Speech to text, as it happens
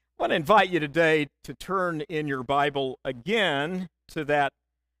I want to invite you today to turn in your Bible again to that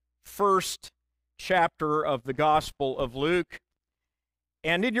first chapter of the Gospel of Luke,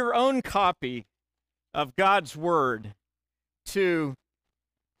 and in your own copy of God's Word to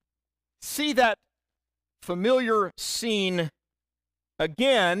see that familiar scene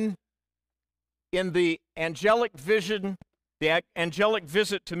again in the angelic vision, the angelic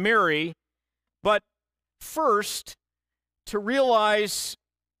visit to Mary, but first to realize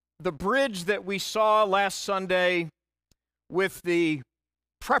the bridge that we saw last Sunday with the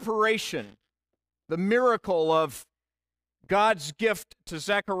preparation, the miracle of God's gift to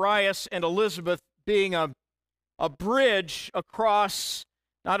Zacharias and Elizabeth being a bridge across,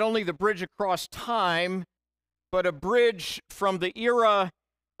 not only the bridge across time, but a bridge from the era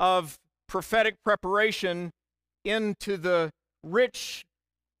of prophetic preparation into the rich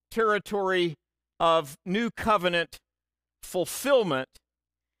territory of new covenant fulfillment.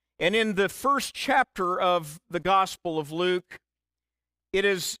 And in the first chapter of the Gospel of Luke, it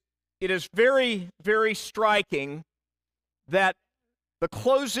is very, very striking that the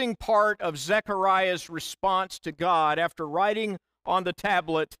closing part of Zechariah's response to God after writing on the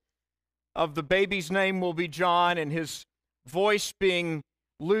tablet of the baby's name will be John and his voice being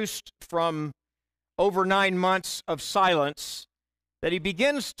loosed from over 9 months of silence, that he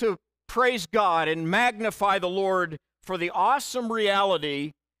begins to praise God and magnify the Lord for the awesome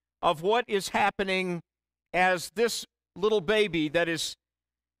reality of what is happening as this little baby that is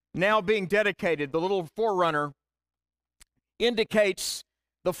now being dedicated, the little forerunner, indicates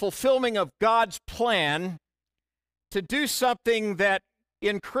the fulfilling of God's plan to do something that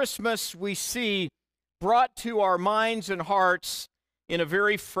in Christmas we see brought to our minds and hearts in a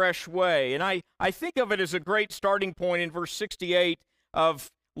very fresh way. And I think of it as a great starting point in verse 68 of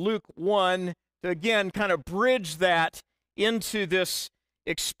Luke 1 to again kind of bridge that into this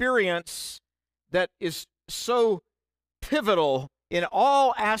experience that is so pivotal in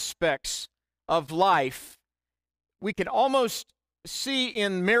all aspects of life. We can almost see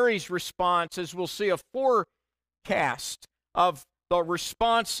in Mary's response, as we'll see, a forecast of the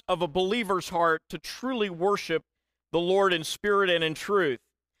response of a believer's heart to truly worship the Lord in spirit and in truth.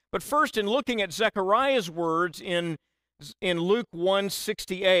 But first, in looking at Zechariah's words in Luke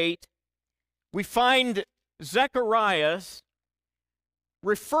 1:68, we find Zechariah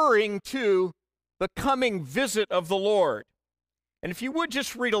referring to the coming visit of the Lord. And if you would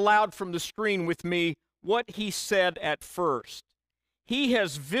just read aloud from the screen with me what he said at first. He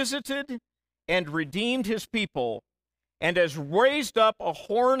has visited and redeemed his people and has raised up a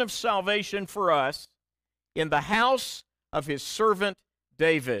horn of salvation for us in the house of his servant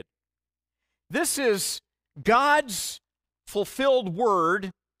David. This is God's fulfilled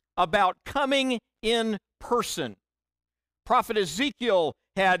word about coming in person. Prophet Ezekiel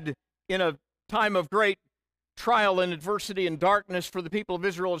had, in a time of great trial and adversity and darkness for the people of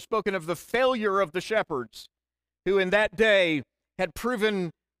Israel, had spoken of the failure of the shepherds, who in that day had proven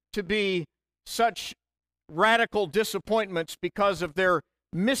to be such radical disappointments because of their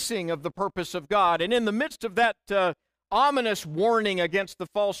missing of the purpose of God. And in the midst of that ominous warning against the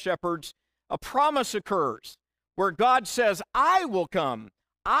false shepherds, a promise occurs where God says, I will come,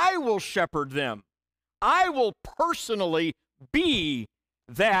 I will shepherd them, I will personally be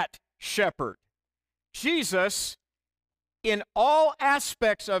that shepherd. Jesus, in all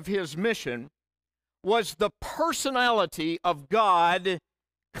aspects of his mission, was the personality of God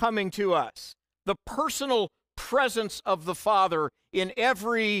coming to us, the personal presence of the Father in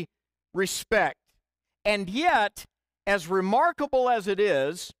every respect. And yet, as remarkable as it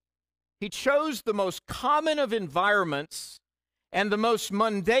is, he chose the most common of environments and the most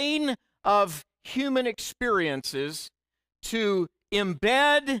mundane of human experiences to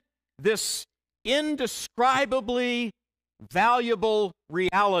embed this indescribably valuable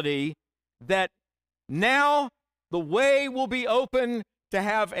reality that now the way will be open to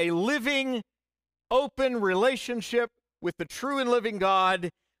have a living, open relationship with the true and living God,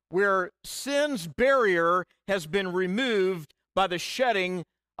 where sin's barrier has been removed by the shedding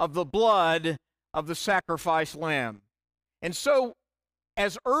of the blood of the sacrificed lamb. And so,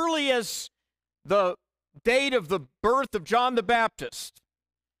 as early as the date of the birth of John the Baptist,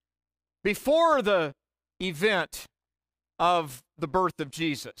 before the event of the birth of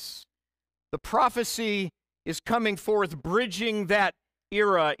Jesus, the prophecy is coming forth, bridging that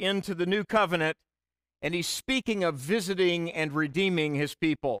era into the new covenant, and he's speaking of visiting and redeeming his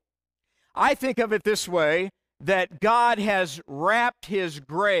people. I think of it this way, that God has wrapped his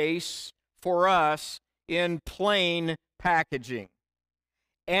grace for us in plain packaging.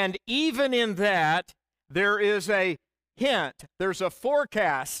 And even in that, there is a hint, there's a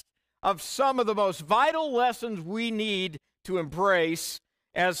forecast of some of the most vital lessons we need to embrace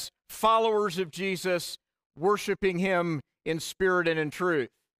as followers of Jesus, worshiping him in spirit and in truth.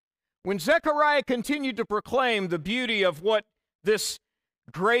 When Zechariah continued to proclaim the beauty of what this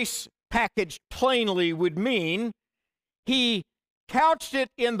grace package plainly would mean, he couched it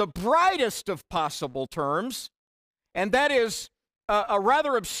in the brightest of possible terms, and that is a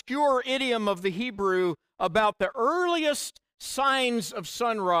rather obscure idiom of the Hebrew about the earliest signs of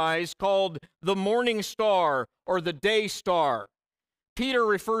sunrise called the morning star or the day star. Peter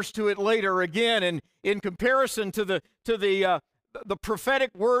refers to it later again, and in comparison to the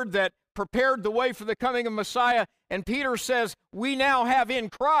prophetic word that prepared the way for the coming of Messiah, and Peter says, we now have in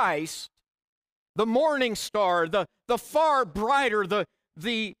Christ the morning star, the far brighter,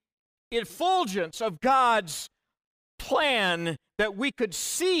 the effulgence of God's plan that we could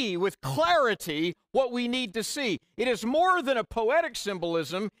see with clarity what we need to see. It is more than a poetic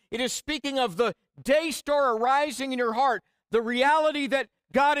symbolism. It is speaking of the day star arising in your heart, the reality that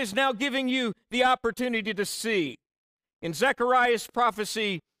God is now giving you the opportunity to see. In Zechariah's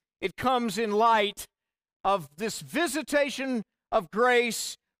prophecy, it comes in light of this visitation of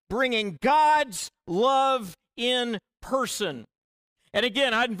grace, bringing God's love in person. And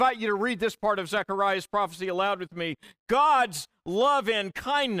again, I'd invite you to read this part of Zechariah's prophecy aloud with me. God's love and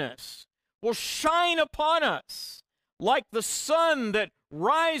kindness will shine upon us like the sun that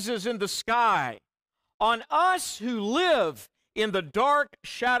rises in the sky. On us who live in the dark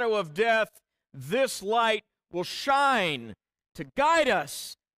shadow of death, this light will shine to guide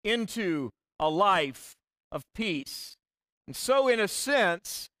us into a life of peace. And so, in a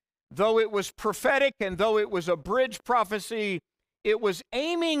sense, though it was prophetic and though it was a bridge prophecy, it was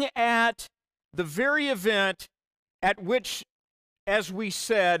aiming at the very event at which, as we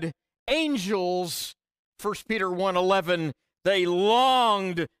said, angels, 1 Peter 1:11, they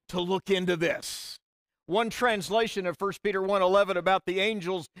longed to look into this. One translation of 1 Peter 1:11 about the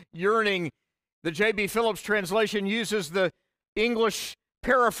angels yearning, the J.B. Phillips translation uses the English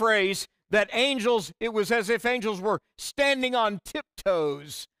paraphrase that angels, it was as if angels were standing on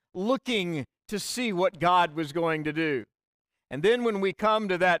tiptoes, looking to see what God was going to do. And then when we come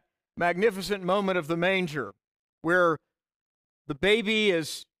to that magnificent moment of the manger, where the baby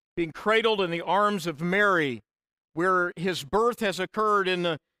is being cradled in the arms of Mary, where his birth has occurred in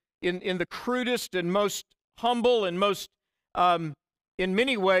the crudest and most humble and most, in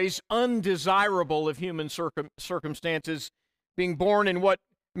many ways, undesirable of human circumstances, being born in what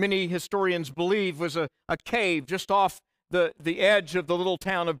many historians believe was a cave just off the edge of the little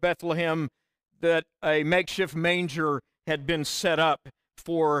town of Bethlehem, that a makeshift manger had been set up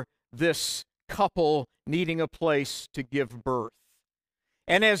for this couple needing a place to give birth.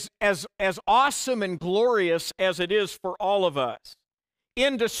 And as awesome and glorious as it is for all of us,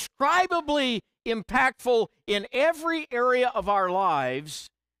 indescribably impactful in every area of our lives,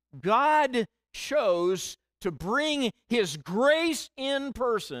 God chose to bring his grace in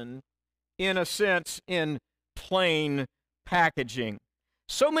person, in a sense, in plain packaging.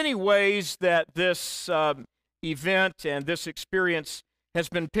 So many ways that this event and this experience has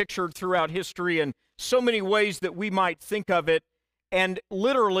been pictured throughout history, and so many ways that we might think of it, and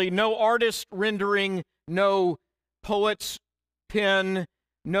literally no artist rendering, no poet's pen,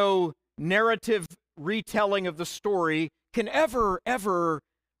 no narrative retelling of the story can ever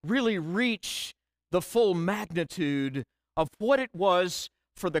really reach the full magnitude of what it was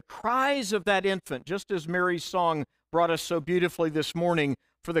for the cries of that infant, just as Mary's song brought us so beautifully this morning,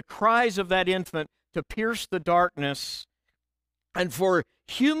 for the cries of that infant to pierce the darkness, and for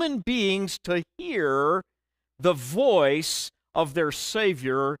human beings to hear the voice of their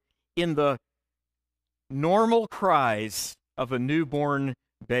Savior in the normal cries of a newborn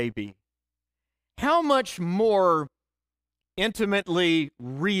baby. How much more intimately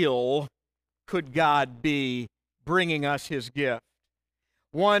real could God be bringing us his gift?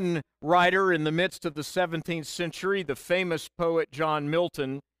 One writer in the midst of the 17th century, the famous poet John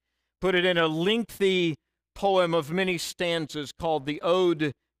Milton, put it in a lengthy poem of many stanzas called the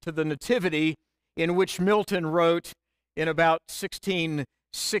Ode to the Nativity, in which Milton wrote in about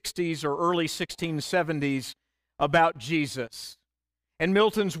 1660s or early 1670s about Jesus. And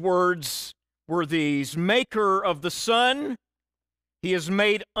Milton's words were these: "Maker of the sun, he is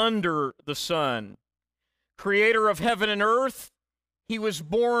made under the sun. Creator of heaven and earth, he was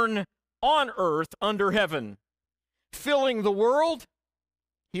born on earth under heaven. Filling the world,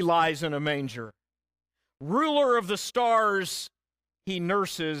 he lies in a manger. Ruler of the stars, he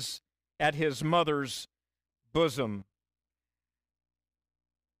nurses at his mother's bosom."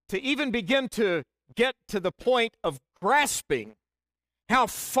 To even begin to get to the point of grasping how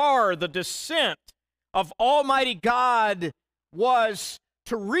far the descent of Almighty God was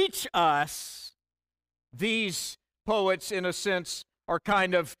to reach us, these poets, in a sense, are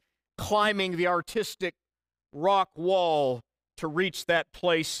kind of climbing the artistic rock wall to reach that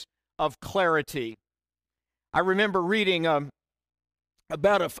place of clarity. I remember reading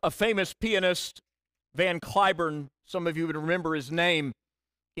about a famous pianist, Van Cliburn. Some of you would remember his name.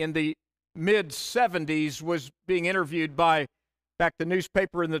 In the mid-'70s, was being interviewed by, back the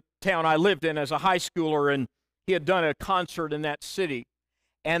newspaper in the town I lived in as a high schooler, and he had done a concert in that city.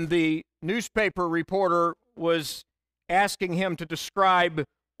 And the newspaper reporter was asking him to describe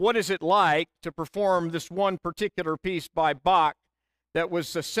what is it like to perform this one particular piece by Bach that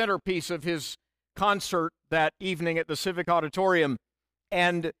was the centerpiece of his concert that evening at the Civic Auditorium.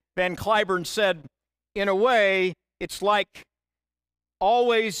 And Van Cliburn said, in a way, it's like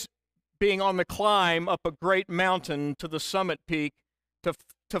always being on the climb up a great mountain to the summit peak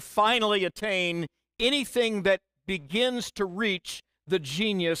to finally attain anything that begins to reach the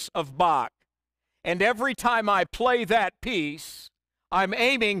genius of Bach. And every time I play that piece, I'm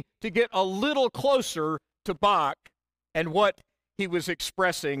aiming to get a little closer to Bach and what he was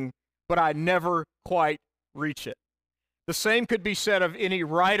expressing, but I never quite reach it. The same could be said of any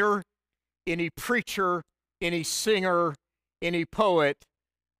writer, any preacher, any singer, any poet,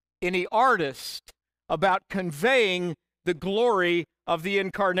 any artist, about conveying the glory of the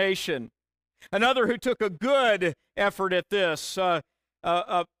incarnation. Another who took a good effort at this, a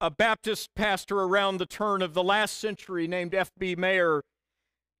Baptist pastor around the turn of the last century named F.B. Mayer,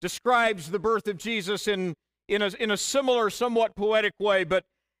 describes the birth of Jesus in a similar, somewhat poetic way, but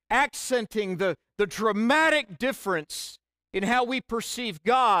accenting the dramatic difference in how we perceive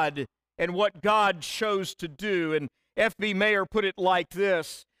God and what God chose to do. And F.B. Mayer put it like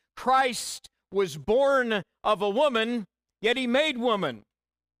this: Christ was born of a woman, yet he made woman.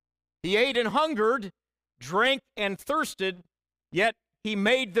 He ate and hungered, drank and thirsted, yet he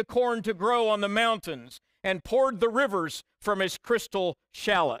made the corn to grow on the mountains and poured the rivers from his crystal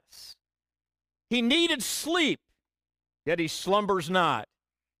chalice. He needed sleep, yet he slumbers not,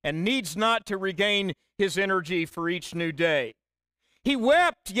 and needs not to regain his energy for each new day. He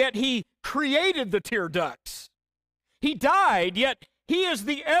wept, yet he created the tear ducts. He died, yet he is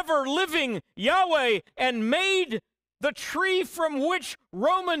the ever-living Yahweh and made the tree from which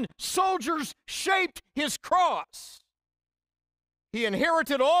Roman soldiers shaped his cross. He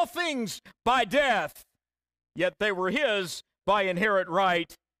inherited all things by death, yet they were his by inherent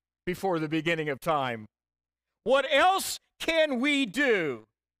right before the beginning of time. What else can we do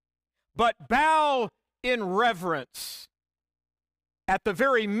but bow in reverence at the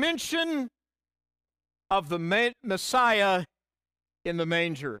very mention of the Messiah in the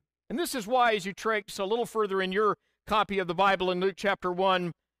manger? And this is why, as you trace a little further in your copy of the Bible in Luke chapter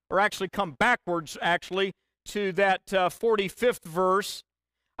 1, or actually come backwards, to that 45th verse,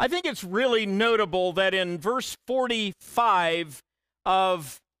 I think it's really notable that in verse 45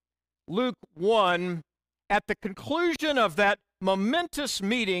 of Luke 1, at the conclusion of that momentous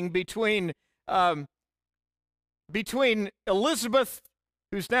meeting between Elizabeth,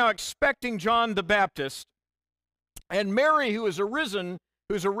 who's now expecting John the Baptist, and Mary, who has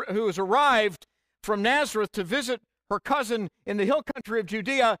arrived from Nazareth to visit her cousin in the hill country of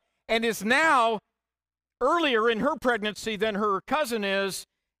Judea, and is now earlier in her pregnancy than her cousin is,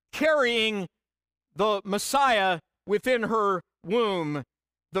 carrying the Messiah within her womb,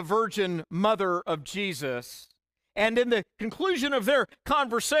 the Virgin Mother of Jesus. And in the conclusion of their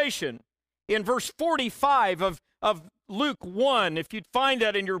conversation, in verse 45 of Luke 1, if you'd find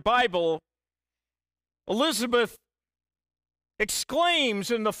that in your Bible, Elizabeth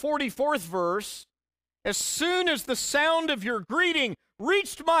exclaims in the 44th verse, "As soon as the sound of your greeting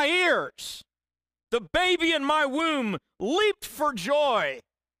reached my ears, the baby in my womb leaped for joy."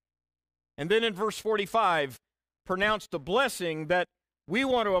 And then in verse 45, pronounced a blessing that we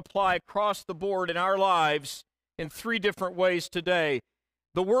want to apply across the board in our lives in three different ways today.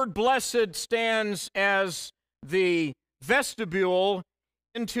 The word blessed stands as the vestibule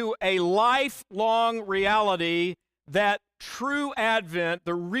into a lifelong reality that true Advent,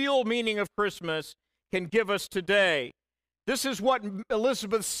 the real meaning of Christmas, can give us today. This is what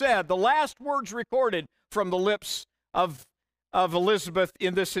Elizabeth said, the last words recorded from the lips of Elizabeth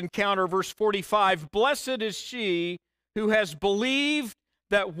in this encounter, verse 45, "Blessed is she who has believed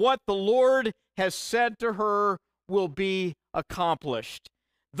that what the Lord has said to her will be accomplished."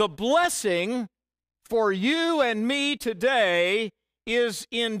 The blessing for you and me today is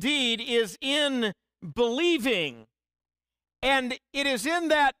in believing. And it is in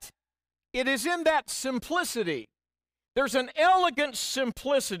that simplicity There's an elegant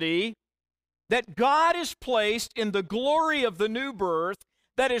simplicity that God has placed in the glory of the new birth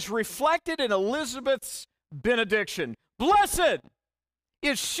that is reflected in Elizabeth's benediction. Blessed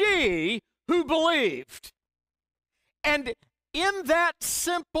is she who believed. And in that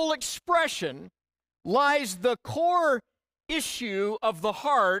simple expression lies the core issue of the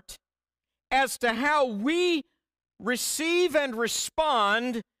heart as to how we receive and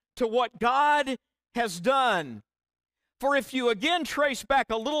respond to what God has done. For if you again trace back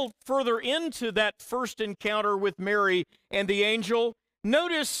a little further into that first encounter with Mary and the angel,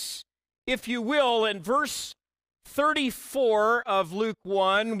 notice, if you will, in verse 34 of Luke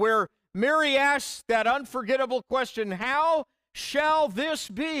 1, where Mary asks that unforgettable question, "How shall this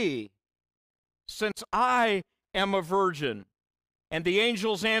be, since I am a virgin?" And the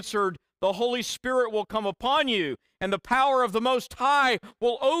angels answered, "The Holy Spirit will come upon you, and the power of the Most High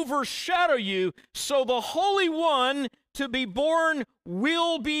will overshadow you. So the Holy One to be born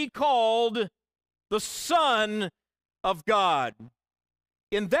will be called the Son of God."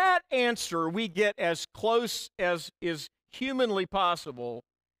 In that answer, we get as close as is humanly possible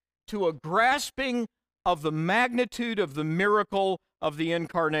to a grasping of the magnitude of the miracle of the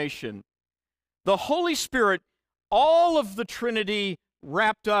incarnation. The Holy Spirit, all of the Trinity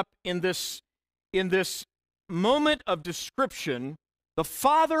wrapped up in this moment of description, the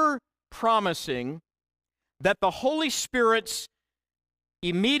Father promising that the Holy Spirit's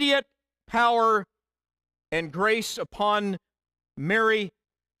immediate power and grace upon Mary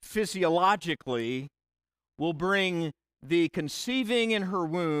physiologically will bring the conceiving in her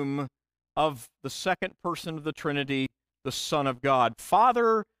womb of the second person of the Trinity, the Son of God.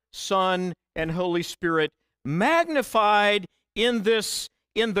 Father, Son, and Holy Spirit magnified in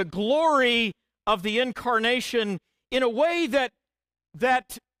the glory of the incarnation in a way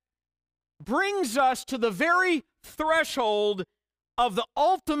that brings us to the very threshold of the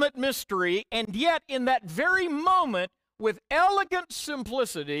ultimate mystery, and yet in that very moment, with elegant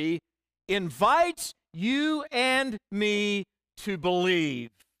simplicity, invites you and me to believe.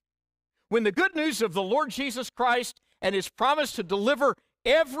 When the good news of the Lord Jesus Christ and his promise to deliver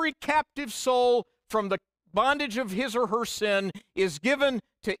every captive soul from the bondage of his or her sin is given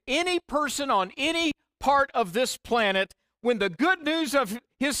to any person on any part of this planet, when the good news of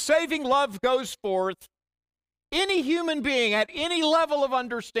his saving love goes forth, any human being at any level of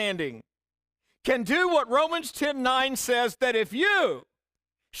understanding can do what Romans 10:9 says, that if you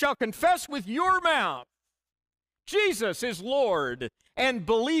shall confess with your mouth Jesus is Lord and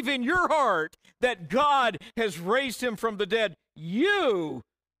believe in your heart that God has raised him from the dead, you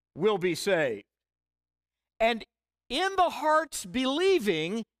will be saved. And in the heart's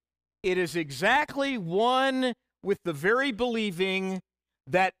believing, it is exactly one with the very believing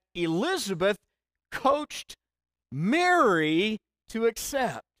that Elizabeth coached Mary to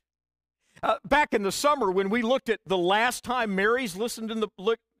accept. Back in the summer, when we looked at the last time Mary's mentioned in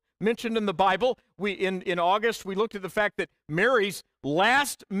the Bible, in August, we looked at the fact that Mary's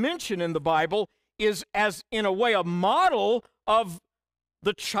last mention in the Bible is, as in a way, a model of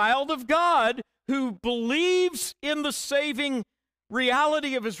the child of God who believes in the saving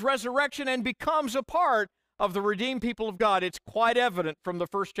reality of his resurrection and becomes a part of the redeemed people of God. It's quite evident from the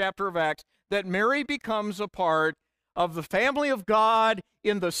first chapter of Acts that Mary becomes a part of the family of God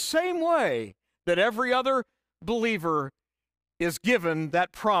in the same way that every other believer is given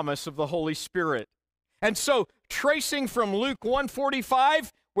that promise of the Holy Spirit. And so, tracing from Luke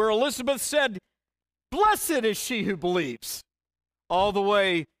 1:45, where Elizabeth said, "Blessed is she who believes," all the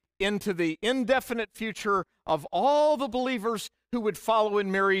way into the indefinite future of all the believers who would follow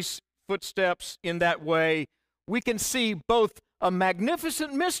in Mary's footsteps in that way, we can see both a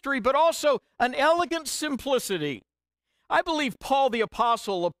magnificent mystery, but also an elegant simplicity. I believe Paul the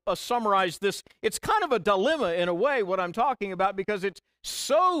Apostle summarized this. It's kind of a dilemma in a way, what I'm talking about, because it's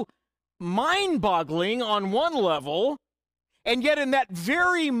so mind-boggling on one level, and yet in that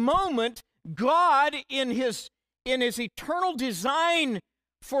very moment, God, in his eternal design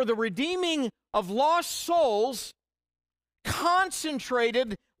for the redeeming of lost souls,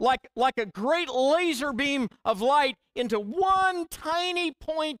 concentrated like a great laser beam of light into one tiny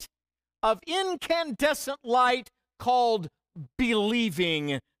point of incandescent light called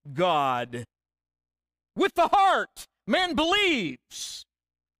believing God. With the heart, man believes.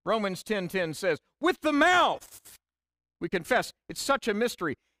 Romans 10:10 says, with the mouth, we confess. It's such a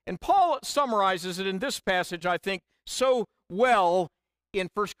mystery. And Paul summarizes it in this passage, I think, so well in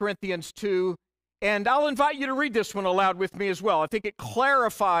 1 Corinthians 2. And I'll invite you to read this one aloud with me as well. I think it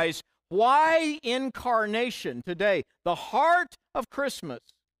clarifies why incarnation today, the heart of Christmas,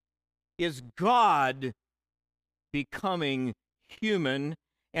 is God becoming human.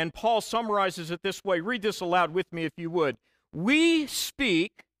 And Paul summarizes it this way. Read this aloud with me if you would. We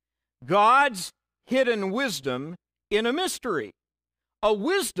speak God's hidden wisdom in a mystery, a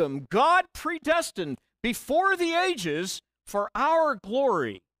wisdom God predestined before the ages for our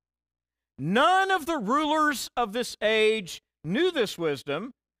glory. None of the rulers of this age knew this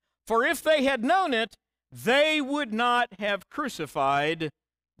wisdom, for if they had known it, they would not have crucified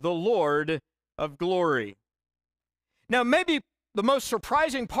the Lord of glory. Now, maybe the most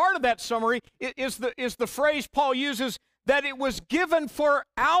surprising part of that summary is the phrase Paul uses, that it was given for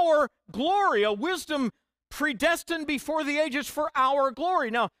our glory, a wisdom predestined before the ages for our glory.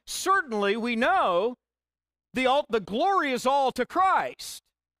 Now, certainly we know the glory is all to Christ.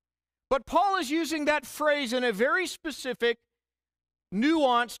 But Paul is using that phrase in a very specific,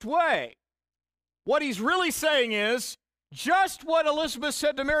 nuanced way. What he's really saying is just what Elizabeth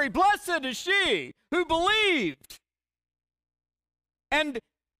said to Mary, blessed is she who believed and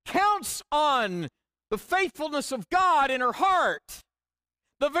counts on the faithfulness of God in her heart.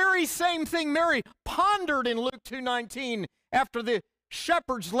 The very same thing Mary pondered in Luke 2:19 after the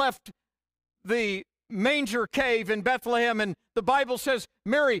shepherds left the manger cave in Bethlehem, and the Bible says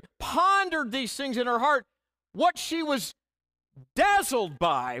Mary pondered these things in her heart. What she was dazzled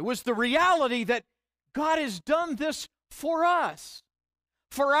by was the reality that God has done this for us.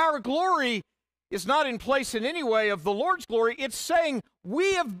 For our glory is not in place in any way of the Lord's glory. It's saying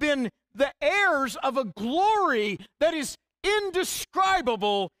we have been the heirs of a glory that is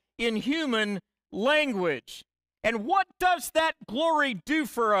indescribable in human language. And what does that glory do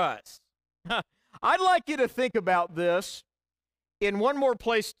for us? I'd like you to think about this. In one more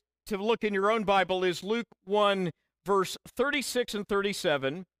place to look in your own Bible is Luke 1, verse 36 and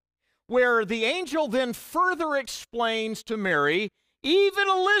 37, where the angel then further explains to Mary, even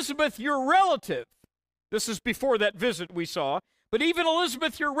Elizabeth, your relative, this is before that visit we saw, but even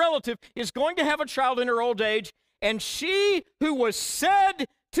Elizabeth, your relative, is going to have a child in her old age, and she who was said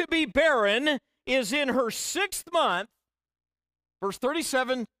to be barren is in her 6th month. Verse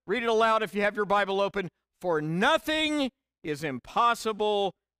 37, read it aloud if you have your Bible open. For nothing is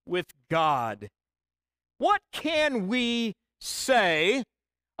impossible with God. What can we say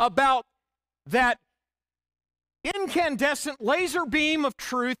about that incandescent laser beam of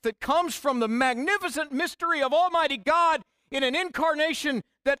truth that comes from the magnificent mystery of Almighty God in an incarnation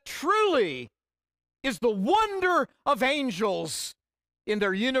that truly is the wonder of angels in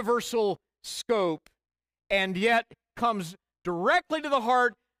their universal scope, and yet comes directly to the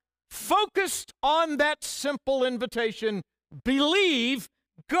heart, focused on that simple invitation, believe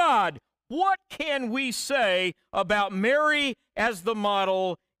God. What can we say about Mary as the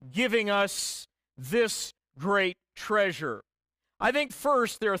model giving us this great treasure? I think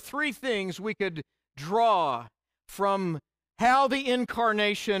first there are 3 things we could draw from how the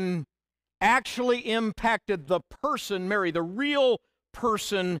incarnation actually impacted the person Mary, the real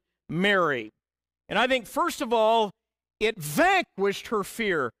person Mary. And I think first of all, it vanquished her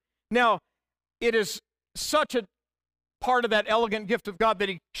fear. Now, it is such a part of that elegant gift of God that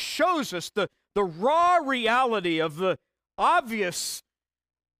he shows us the raw reality of the obvious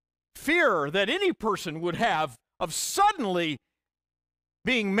fear that any person would have of suddenly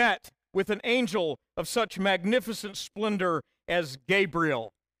being met with an angel of such magnificent splendor as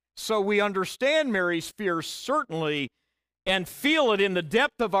Gabriel. So we understand Mary's fear certainly and feel it in the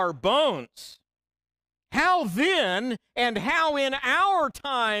depth of our bones. How then, and how in our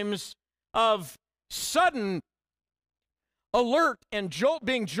times of sudden alert and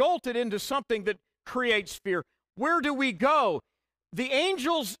being jolted into something that creates fear, where do we go? The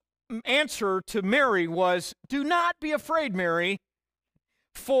angel's answer to Mary was, do not be afraid, Mary,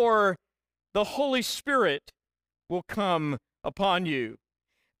 for the Holy Spirit will come upon you.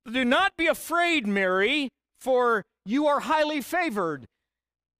 Do not be afraid, Mary, for you are highly favored.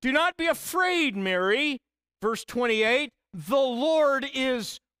 Do not be afraid, Mary. Verse 28, the Lord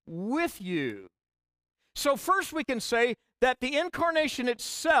is with you. So first we can say that the incarnation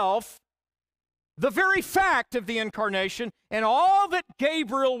itself, the very fact of the incarnation, and all that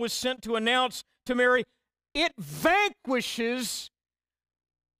Gabriel was sent to announce to Mary, it vanquishes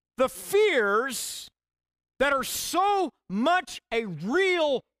the fears that are so much a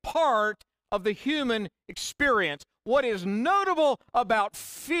real part of the human experience. What is notable about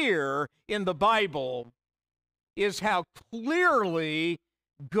fear in the Bible is how clearly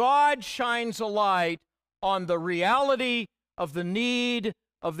God shines a light on the reality of the need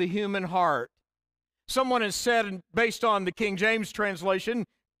of the human heart. Someone has said, based on the King James translation,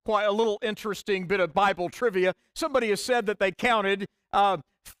 quite a little interesting bit of Bible trivia, somebody has said that they counted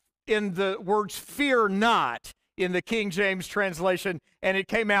in the words fear not in the King James translation, and it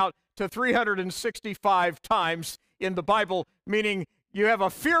came out to 365 times in the Bible, meaning you have a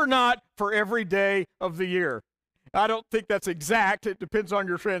fear not for every day of the year. I don't think that's exact. It depends on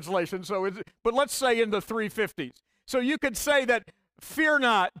your translation. But let's say in the 350s. So you could say that fear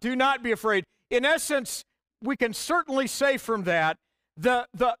not, do not be afraid. In essence, we can certainly say from that, the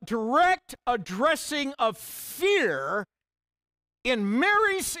direct addressing of fear in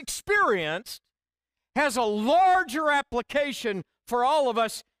Mary's experience has a larger application for all of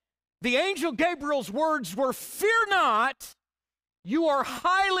us. The angel Gabriel's words were, "Fear not, you are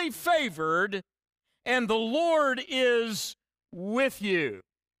highly favored, and the Lord is with you."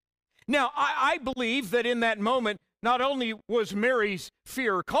 Now, I believe that in that moment, not only was Mary's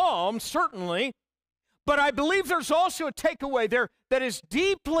fear calmed, certainly, but I believe there's also a takeaway there that is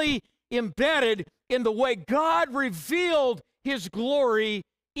deeply embedded in the way God revealed his glory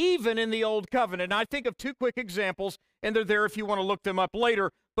even in the Old Covenant. And I think of two quick examples, and they're there if you want to look them up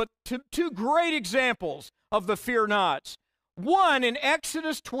later, but two great examples of the fear nots. One in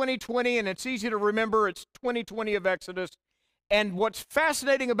Exodus 20:20, and it's easy to remember, it's 20:20 of Exodus. And what's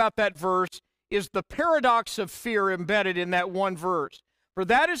fascinating about that verse is the paradox of fear embedded in that one verse. For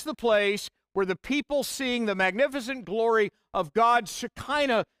that is the place where the people, seeing the magnificent glory of God's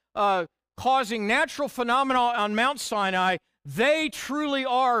Shekinah causing natural phenomena on Mount Sinai, they truly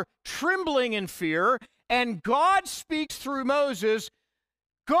are trembling in fear. And God speaks through Moses,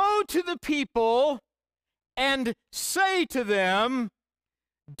 "Go to the people and say to them,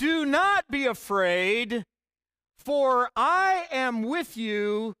 do not be afraid, for I am with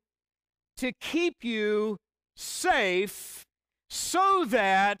you to keep you safe so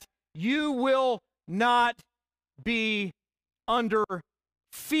that you will not be under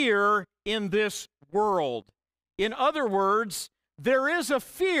fear in this world." In other words, there is a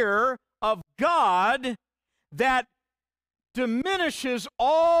fear of God that diminishes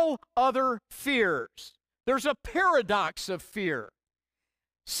all other fears. There's a paradox of fear.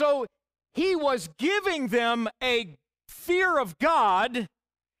 So he was giving them a fear of God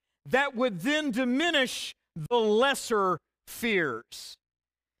that would then diminish the lesser fears.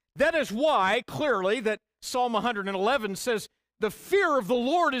 That is why, clearly, that Psalm 111 says, the fear of the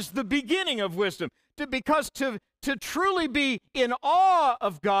Lord is the beginning of wisdom. Because to truly be in awe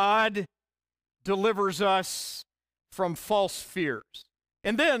of God delivers us from false fears.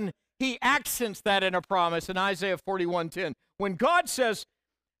 And then he accents that in a promise in Isaiah 41:10. When God says,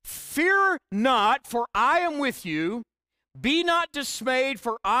 "Fear not, for I am with you. Be not dismayed,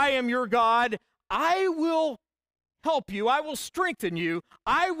 for I am your God. I will help you. I will strengthen you.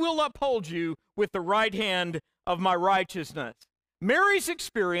 I will uphold you with the right hand of my righteousness." Mary's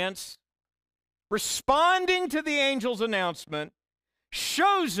experience, responding to the angel's announcement,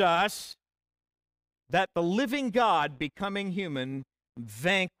 shows us that the living God becoming human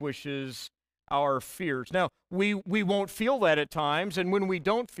vanquishes our fears. Now, we won't feel that at times, and when we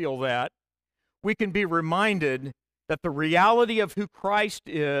don't feel that, we can be reminded that the reality of who Christ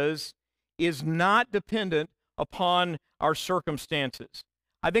is not dependent upon our circumstances.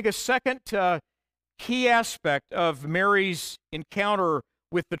 I think a second key aspect of Mary's encounter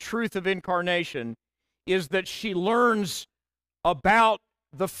with the truth of incarnation is that she learns about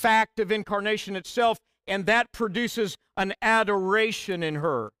the fact of incarnation itself, and that produces an adoration in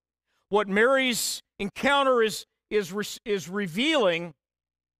her. What Mary's encounter is revealing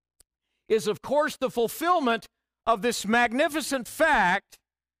is, of course, the fulfillment of this magnificent fact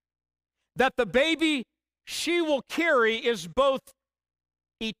that the baby she will carry is both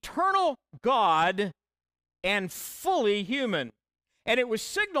eternal God and fully human. And it was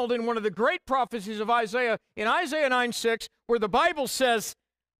signaled in one of the great prophecies of Isaiah, in Isaiah 9:6, where the Bible says,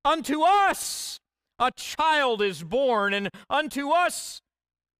 "Unto us a child is born, and unto us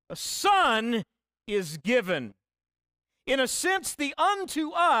a son is given." In a sense, the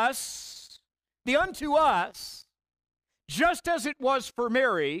unto us, just as it was for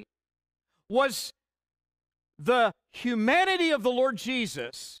Mary, was the humanity of the Lord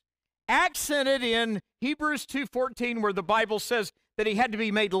Jesus, accented in Hebrews 2:14, where the Bible says that he had to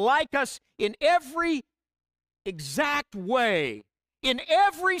be made like us in every exact way, in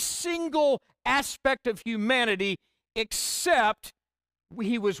every single aspect of humanity, except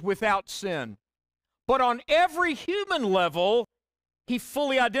he was without sin. But on every human level, he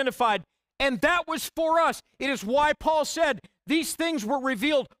fully identified, and that was for us. It is why Paul said, these things were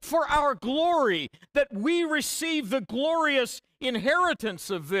revealed for our glory, that we receive the glorious inheritance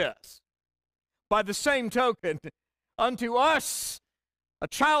of this. By the same token, unto us a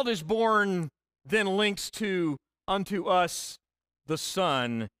child is born, then links to unto us the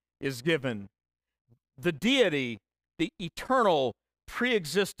Son is given. the deity, the eternal,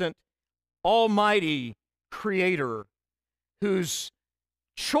 pre-existent, almighty creator, whose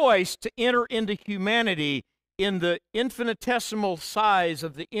choice to enter into humanity in the infinitesimal size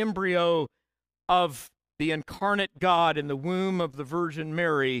of the embryo of the incarnate God in the womb of the Virgin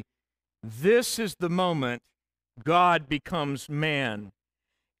Mary, this is the moment God becomes man.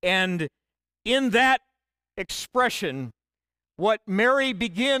 And in that expression, what Mary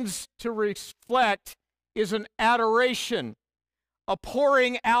begins to reflect is an adoration, a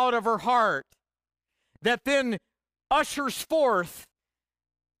pouring out of her heart that then ushers forth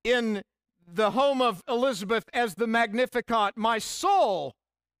in the home of Elizabeth as the Magnificat. My soul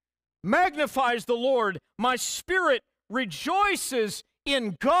magnifies the Lord. My spirit rejoices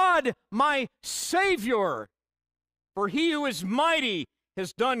in God, my Savior. For he who is mighty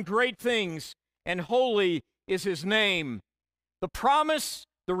has done great things, and holy is his name. The promise,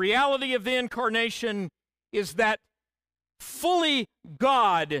 the reality of the incarnation is that fully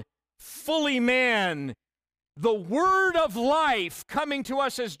God, fully man, the word of life coming to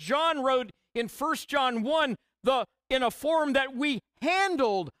us, as John wrote in 1 John 1, in a form that we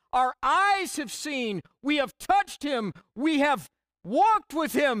handled, our eyes have seen, we have touched him, we have walked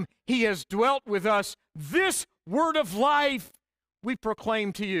with him, he has dwelt with us. This word of life we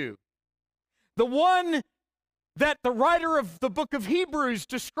proclaim to you. The one that the writer of the book of Hebrews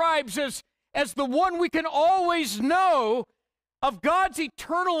describes as the one we can always know of God's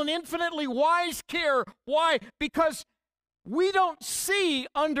eternal and infinitely wise care. Why? Because we don't see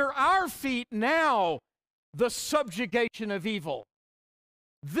under our feet now the subjugation of evil.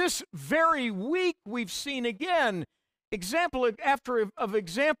 This very week we've seen again example after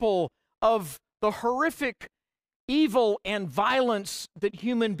example of the horrific evil and violence that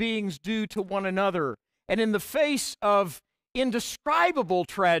human beings do to one another. And in the face of indescribable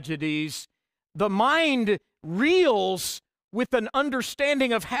tragedies, the mind reels with an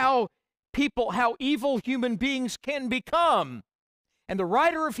understanding of how evil human beings can become. And the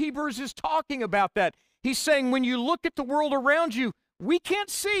writer of Hebrews is talking about that. He's saying, when you look at the world around you, we can't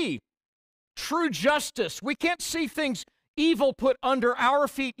see true justice. We can't see things evil put under our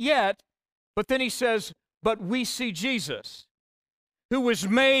feet yet. But then he says, but we see Jesus, who was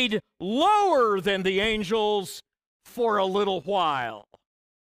made lower than the angels for a little while.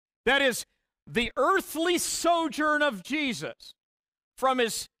 That is, the earthly sojourn of Jesus, from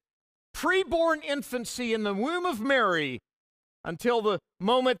his preborn infancy in the womb of Mary until the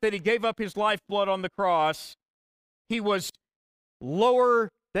moment that he gave up his lifeblood on the cross, he was lower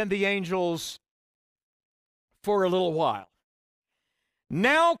than the angels for a little while.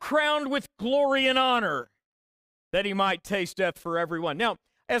 Now crowned with glory and honor, that he might taste death for everyone. Now,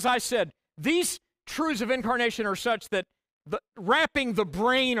 as I said, these truths of incarnation are such that wrapping the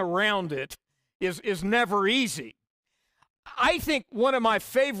brain around it is never easy. I think one of my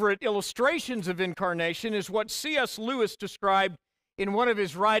favorite illustrations of incarnation is what C.S. Lewis described in one of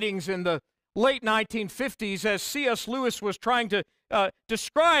his writings in the late 1950s, as C.S. Lewis was trying to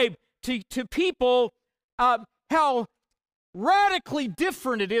describe to people how radically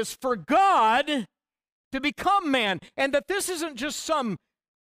different it is for God to become man, and that this isn't just some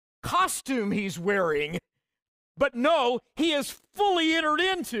costume he's wearing, but no, he is fully entered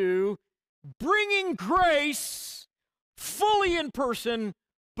into bringing grace fully in person,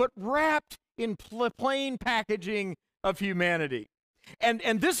 but wrapped in plain packaging of humanity. And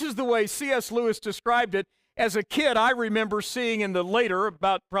this is the way C.S. Lewis described it. As a kid, I remember seeing in the later,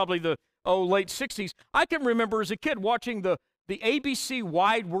 about probably the late 60s, I can remember as a kid watching the ABC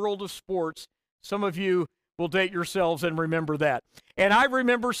Wide World of Sports. Some of you will date yourselves and remember that. And I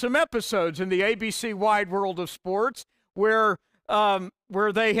remember some episodes in the ABC Wide World of Sports where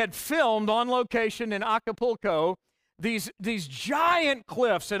they had filmed on location in Acapulco these giant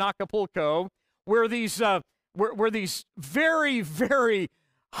cliffs in Acapulco, where these very, very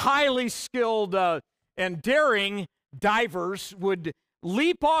highly skilled and daring divers would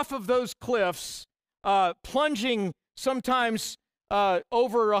leap off of those cliffs, plunging sometimes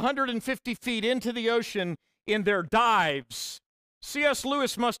over 150 feet into the ocean in their dives. C.S.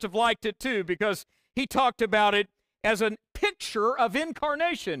 Lewis must have liked it too, because he talked about it as a picture of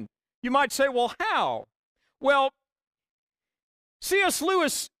incarnation. You might say, well, how? Well, C.S.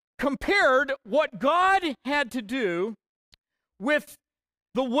 Lewis compared what God had to do with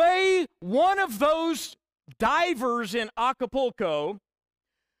the way one of those divers in Acapulco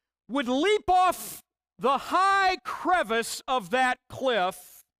would leap off the high crevice of that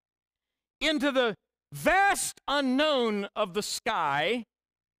cliff into the vast unknown of the sky,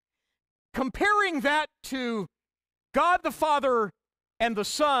 comparing that to God the Father and the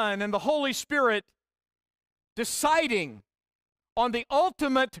Son and the Holy Spirit deciding on the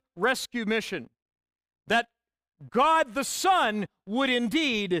ultimate rescue mission, that God the Son would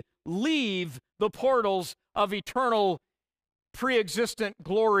indeed leave the portals of eternal pre-existent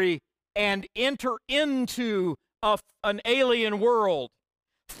glory and enter into an alien world,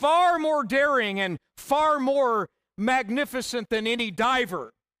 far more daring and far more magnificent than any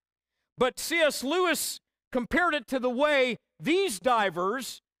diver. But C.S. Lewis compared it to the way these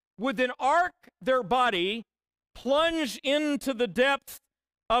divers would then arc their body, plunge into the depth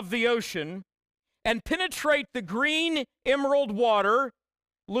of the ocean, and penetrate the green emerald water,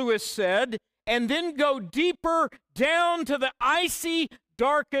 Lewis said, and then go deeper down to the icy,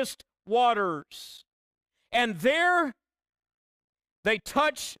 darkest waters. And there they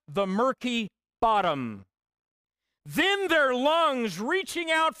touch the murky bottom. Then their lungs,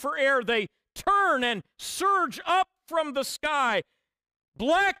 reaching out for air, they turn and surge up from the sky,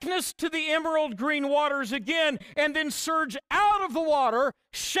 blackness to the emerald green waters again, and then surge out of the water,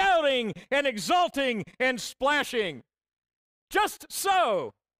 shouting and exulting and splashing. Just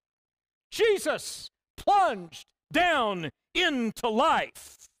so, Jesus plunged down into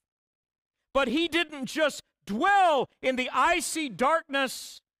life. But he didn't just dwell in the icy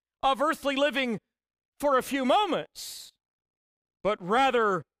darkness of earthly living for a few moments, but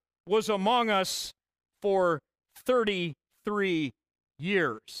rather was among us for 33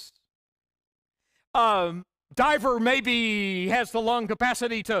 years. Diver maybe has the lung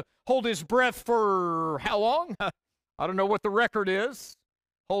capacity to hold his breath for how long? I don't know what the record is.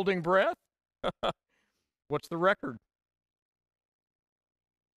 Holding breath? What's the record?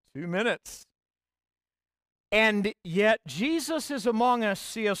 2 minutes. And yet Jesus is among us,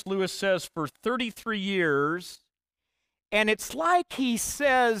 C.S. Lewis says, for 33 years. And it's like he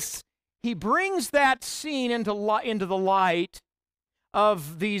says, he brings that scene into the light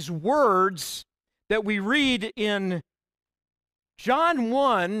of these words that we read in John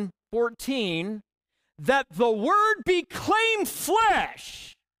 1:14, that the Word became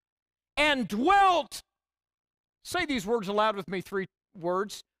flesh and dwelt, say these words aloud with me, 3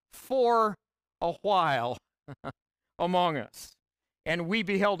 words, for a while among us, and we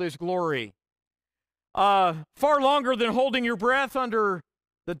beheld his glory. Far longer than holding your breath under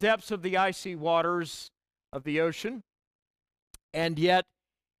the depths of the icy waters of the ocean, and yet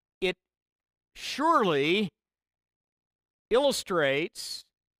it surely illustrates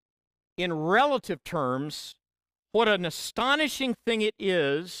in relative terms what an astonishing thing it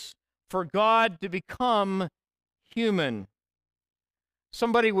is for God to become human.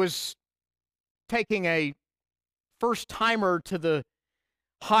 Somebody was taking a first-timer to the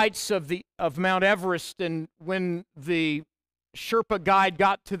heights of Mount Everest, and when the Sherpa guide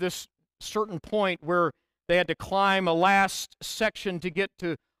got to this certain point where they had to climb a last section to get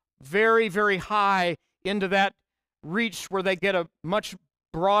to very, very high into that reach where they get a much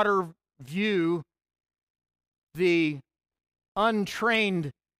broader view, the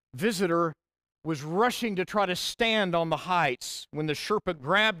untrained visitor was rushing to try to stand on the heights when the Sherpa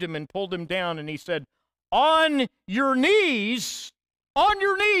grabbed him and pulled him down, and he said, "On your knees, on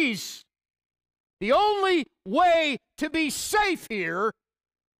your knees. The only way to be safe here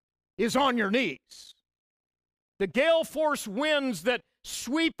is on your knees." The gale force winds that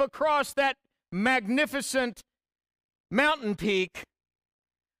sweep across that magnificent mountain peak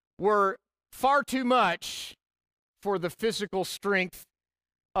were far too much for the physical strength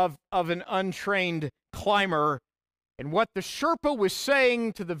of an untrained climber. And what the Sherpa was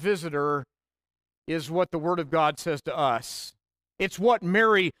saying to the visitor is what the Word of God says to us. It's what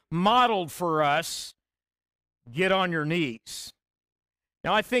Mary modeled for us. Get on your knees.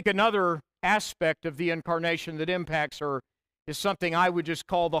 Now, I think another aspect of the incarnation that impacts her is something I would just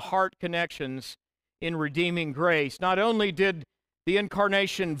call the heart connections in redeeming grace. Not only did the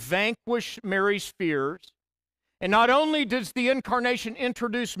incarnation vanquish Mary's fears, and not only does the incarnation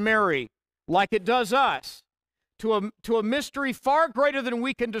introduce Mary, like it does us, to a mystery far greater than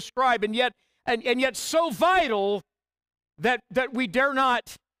we can describe, and yet so vital that we dare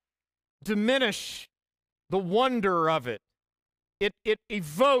not diminish the wonder of it. It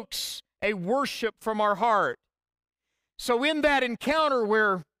evokes a worship from our heart. So in that encounter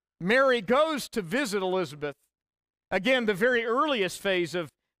where Mary goes to visit Elizabeth, again, the very earliest phase of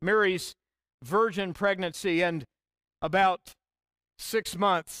Mary's virgin pregnancy, and about 6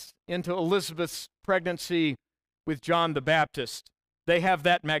 months into Elizabeth's pregnancy with John the Baptist, they have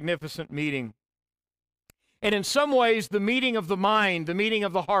that magnificent meeting. And in some ways, the meeting of the mind, the meeting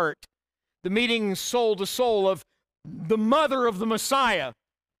of the heart, the meeting soul to soul of the mother of the Messiah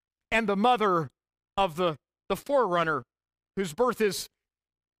and the mother of the forerunner, whose birth is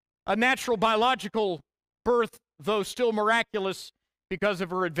a natural biological birth, though still miraculous because of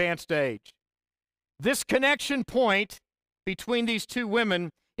her advanced age. This connection point between these two women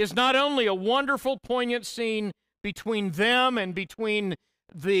is not only a wonderful, poignant scene between them and between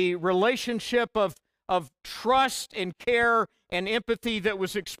the relationship of trust and care and empathy that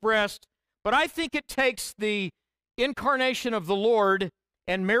was expressed, but I think it takes the incarnation of the Lord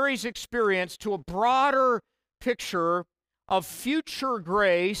and Mary's experience to a broader picture of future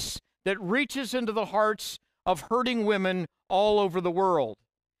grace that reaches into the hearts of hurting women all over the world.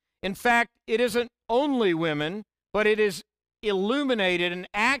 In fact, it isn't only women, but it is illuminated and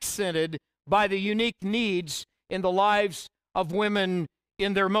accented by the unique needs in the lives of women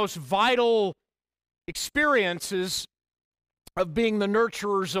in their most vital experiences of being the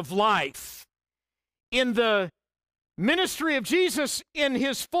nurturers of life. In the ministry of Jesus in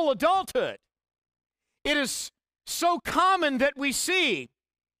his full adulthood, it is so common that we see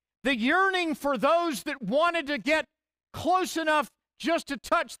the yearning for those that wanted to get close enough just to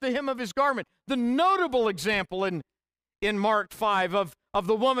touch the hem of his garment. The notable example in Mark 5 of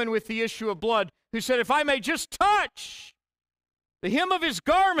the woman with the issue of blood who said, if I may just touch the hem of his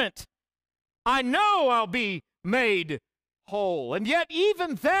garment, I know I'll be made whole. And yet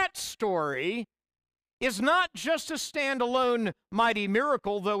even that story is not just a standalone mighty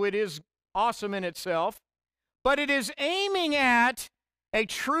miracle, though it is awesome in itself, but it is aiming at a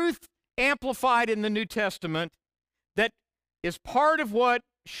truth amplified in the New Testament that is part of what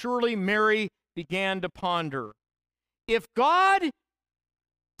surely Mary began to ponder. If God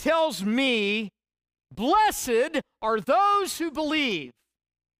tells me, blessed are those who believe,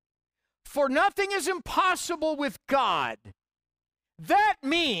 for nothing is impossible with God, that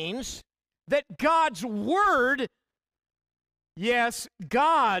means that God's word, yes,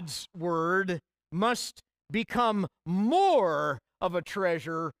 God's word must become more of a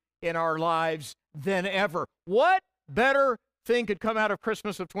treasure in our lives than ever. What better thing could come out of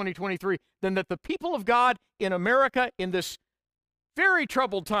Christmas of 2023 than that the people of God in America in this very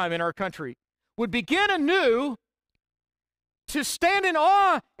troubled time in our country would begin anew to stand in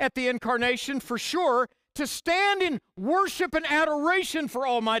awe at the incarnation for sure, to stand in worship and adoration for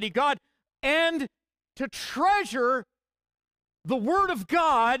Almighty God, and to treasure the Word of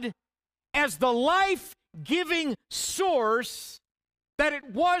God as the life-giving source that it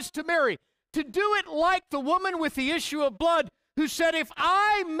was to Mary. To do it like the woman with the issue of blood who said, if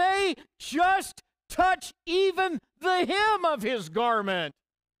I may just touch even the hem of his garment,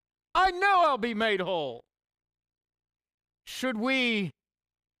 I know I'll be made whole. Should we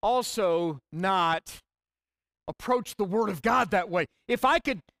also not approach the Word of God that way? If I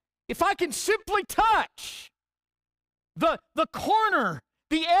can simply touch the corner,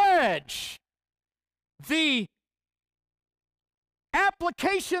 the edge, the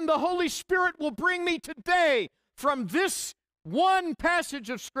application the Holy Spirit will bring me today from this one passage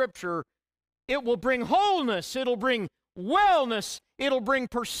of Scripture, it will bring wholeness, it'll bring wellness, it'll bring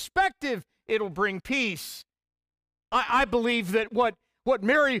perspective, it'll bring peace. I believe that what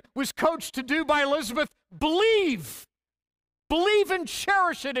Mary was coached to do by Elizabeth, believe and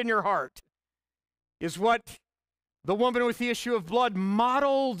cherish it in your heart, is what the woman with the issue of blood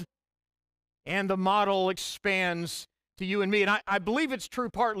modeled, and the model expands to you and me. And I believe it's true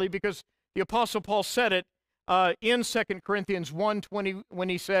partly because the Apostle Paul said it in 2 Corinthians 1:20 when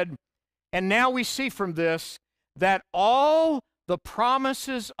he said, and now we see from this that all the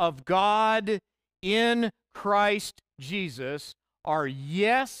promises of God in Christ Jesus are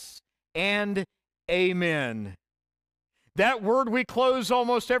yes and amen. That word we close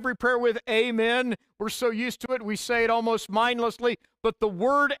almost every prayer with, amen. We're so used to it, we say it almost mindlessly. But the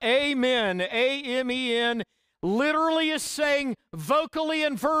word amen, A-M-E-N, literally is saying vocally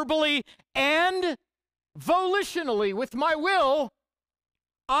and verbally and volitionally with my will,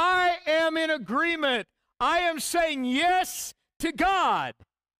 I am in agreement. I am saying yes to God.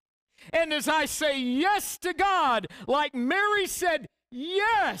 And as I say yes to God, like Mary said,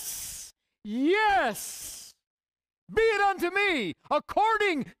 yes, yes, be it unto me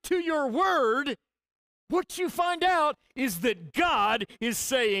according to your word, what you find out is that God is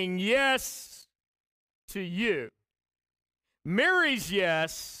saying yes to you. Mary's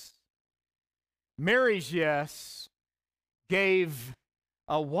yes gave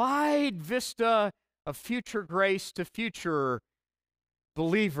a wide vista of future grace to future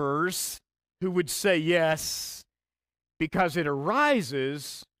believers who would say yes, because it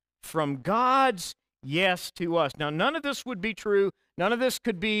arises from God's yes to us. Now, none of this would be true. None of this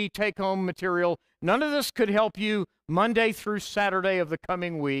could be take-home material. None of this could help you Monday through Saturday of the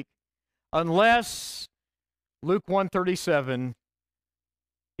coming week unless Luke 1:37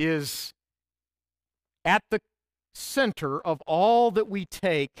 is at the center of all that we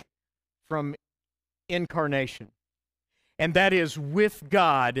take from incarnation. And that is, with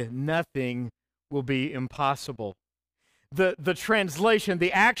God, nothing will be impossible. The translation,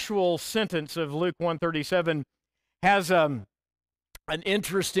 the actual sentence of Luke 1:37 has an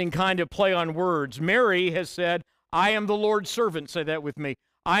interesting kind of play on words. Mary has said, I am the Lord's servant. Say that with me.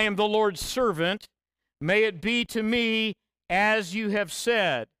 I am the Lord's servant. May it be to me as you have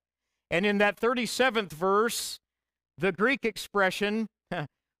said. And in that 37th verse, the Greek expression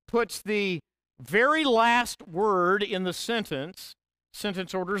puts the very last word in the sentence.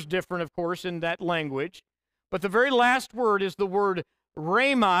 Sentence order is different, of course, in that language. But the very last word is the word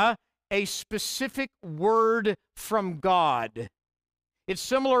rhema, a specific word from God. It's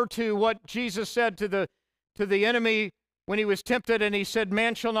similar to what Jesus said to the enemy when he was tempted, and he said,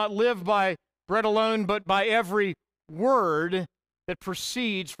 man shall not live by bread alone, but by every word that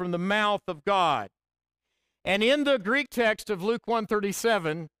proceeds from the mouth of God. And in the Greek text of Luke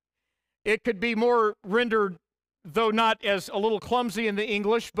 1:37, it could be more rendered, though not as a little clumsy in the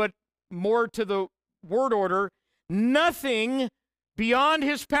English, but more to the word order, nothing beyond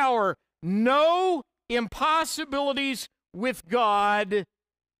his power, no impossibilities with God,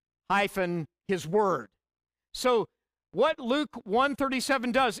 hyphen, his word. So what Luke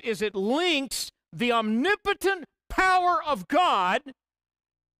 1:37 does is it links the omnipotent power of God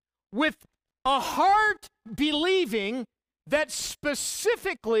with a heart believing that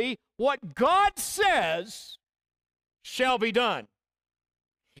specifically what God says shall be done.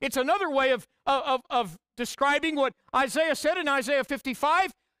 It's another way of describing what Isaiah said in Isaiah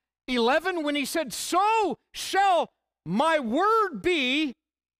 55:11 when he said, so shall my word be,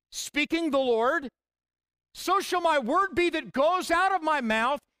 speaking the Lord, so shall my word be that goes out of my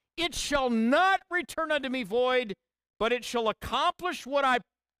mouth. It shall not return unto me void, but it shall accomplish what I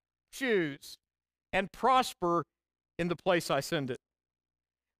choose and prosper in the place I send it.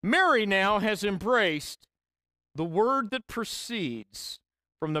 Mary now has embraced the word that proceeds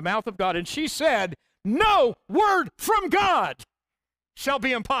from the mouth of God, and she said, no word from God shall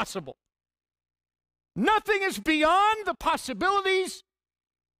be impossible. Nothing is beyond the possibilities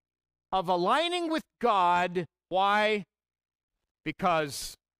of aligning with God. Why?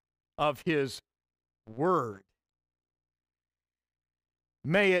 Because of his word.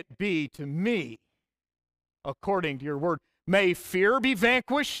 May it be to me according to your word. May fear be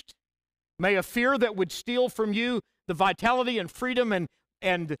vanquished. May a fear that would steal from you the vitality and freedom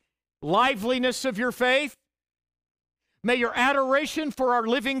and liveliness of your faith. May your adoration for our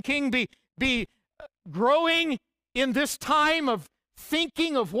living King be growing in this time of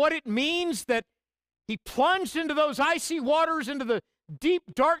thinking of what it means that he plunged into those icy waters, into the deep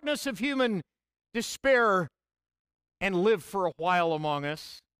darkness of human despair, and lived for a while among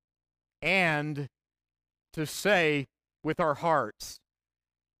us, and to say with our hearts,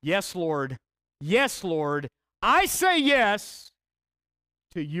 yes, Lord, I say yes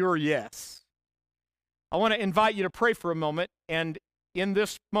to your yes. I want to invite you to pray for a moment, and in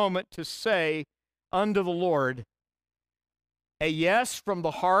this moment to say unto the Lord a yes from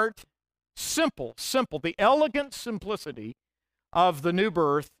the heart, simple, the elegant simplicity of the new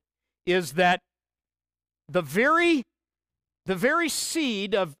birth is that the very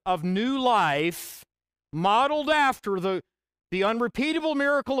seed of new life, modeled after the unrepeatable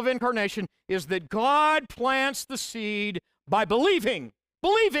miracle of incarnation, is that God plants the seed by believing.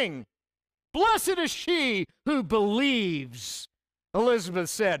 Blessed is she who believes, Elizabeth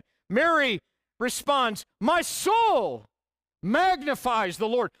said. Mary responds, my soul magnifies the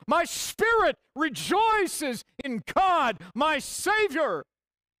Lord. My spirit rejoices in God, my Savior.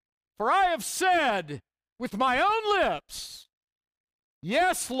 For I have said with my own lips,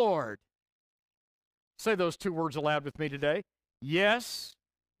 yes, Lord. Say those two words aloud with me today. Yes,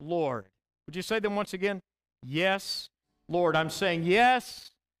 Lord. Would you say them once again? Yes, Lord. I'm saying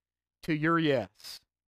yes to your yes.